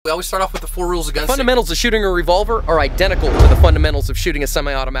We always start off with the 4 rules against Fundamentals of shooting a revolver are identical to the fundamentals of shooting a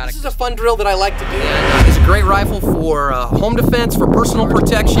semi-automatic. This is a fun drill that I like to do. And it's a great rifle for home defense, for personal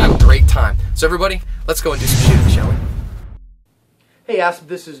protection. Have a great time. So everybody, let's go and do some shooting, shall we? Hey ASP,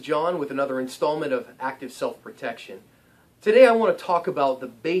 this is John with another installment of Active Self-Protection. Today I want to talk about the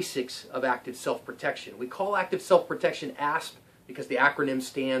basics of active self-protection. We call active self-protection ASP because the acronym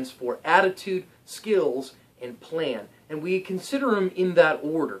stands for Attitude, Skills, and Plan. And we consider them in that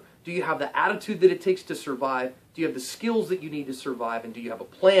order. Do you have the attitude that it takes to survive? Do you have the skills that you need to survive? And do you have a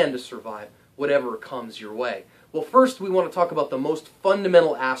plan to survive whatever comes your way? Well, first we want to talk about the most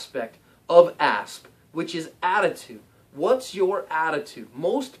fundamental aspect of ASP, which is attitude. What's your attitude?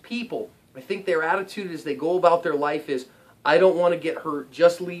 Most people, I think their attitude as they go about their life is, I don't want to get hurt,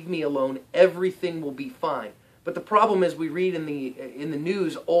 just leave me alone, everything will be fine. But the problem is we read in the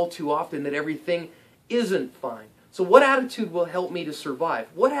news all too often that everything isn't fine. So what attitude will help me to survive?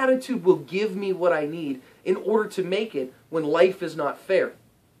 What attitude will give me what I need in order to make it when life is not fair?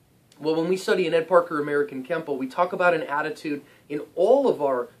 Well, when we study in Ed Parker American Kempo, we talk about an attitude in all of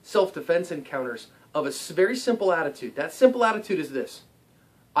our self-defense encounters of a very simple attitude. That simple attitude is this: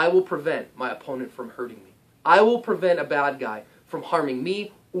 I will prevent my opponent from hurting me. I will prevent a bad guy from harming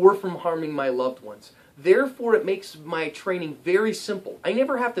me or from harming my loved ones. Therefore, it makes my training very simple. I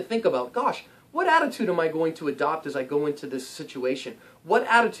never have to think about, gosh, what attitude am I going to adopt as I go into this situation? What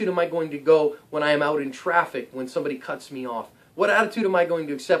attitude am I going to go when I am out in traffic when somebody cuts me off? What attitude am I going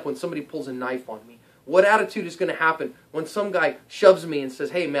to accept when somebody pulls a knife on me? What attitude is going to happen when some guy shoves me and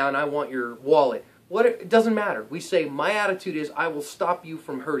says, hey man, I want your wallet? It doesn't matter. We say, my attitude is, I will stop you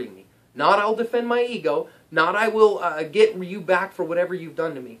from hurting me. Not I'll defend my ego, not I will get you back for whatever you've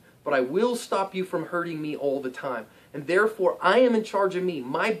done to me, but I will stop you from hurting me all the time. And therefore, I am in charge of me.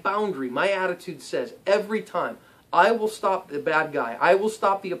 My boundary, my attitude says, every time, I will stop the bad guy, I will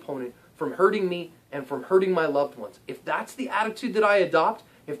stop the opponent from hurting me and from hurting my loved ones. If that's the attitude that I adopt,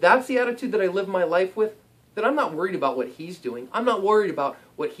 if that's the attitude that I live my life with, then I'm not worried about what he's doing. I'm not worried about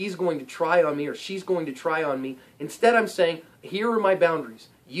what he's going to try on me or she's going to try on me. Instead, I'm saying, here are my boundaries.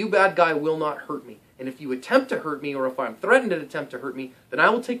 You bad guy will not hurt me. And if you attempt to hurt me, or if I'm threatened to attempt to hurt me, then I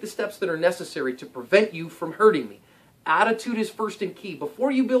will take the steps that are necessary to prevent you from hurting me. Attitude is first and key. Before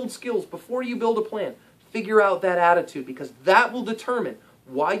you build skills, before you build a plan, figure out that attitude, because that will determine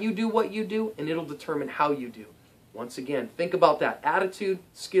why you do what you do, and it'll determine how you do. Once again, think about that. Attitude,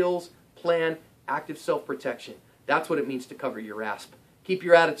 skills, plan, active self-protection. That's what it means to cover your ASP. Keep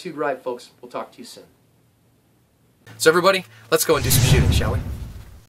your attitude right, folks. We'll talk to you soon. So everybody, let's go and do some shooting, shall we?